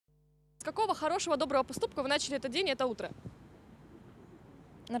С какого хорошего, доброго поступка вы начали этот день и это утро?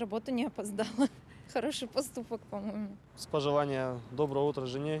 На работу не опоздала. Хороший поступок, по-моему. С пожелания доброго утра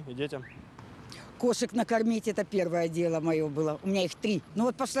жене и детям. Кошек накормить – это первое дело мое было. У меня их 3. Ну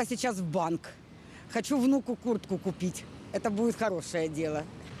вот пошла сейчас в банк. Хочу внуку куртку купить. Это будет хорошее дело.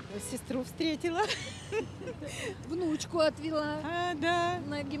 Сестру встретила. Внучку отвела Да.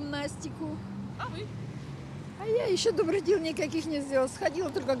 на гимнастику. А вы? А я еще добрых дел никаких не сделала.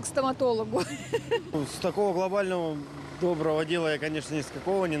 Сходила только к стоматологу. С такого глобального доброго дела я, конечно, ни с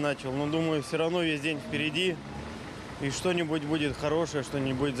какого не начал, но думаю, все равно весь день впереди. И что-нибудь будет хорошее,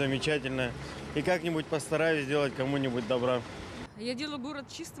 что-нибудь замечательное. И как-нибудь постараюсь сделать кому-нибудь добра. Я делаю город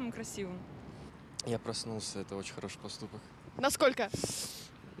чистым и красивым. Я проснулся, это очень хороший поступок. Насколько?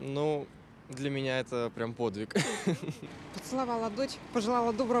 Ну, для меня это прям подвиг. Поцеловала дочь,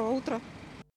 пожелала доброго утра.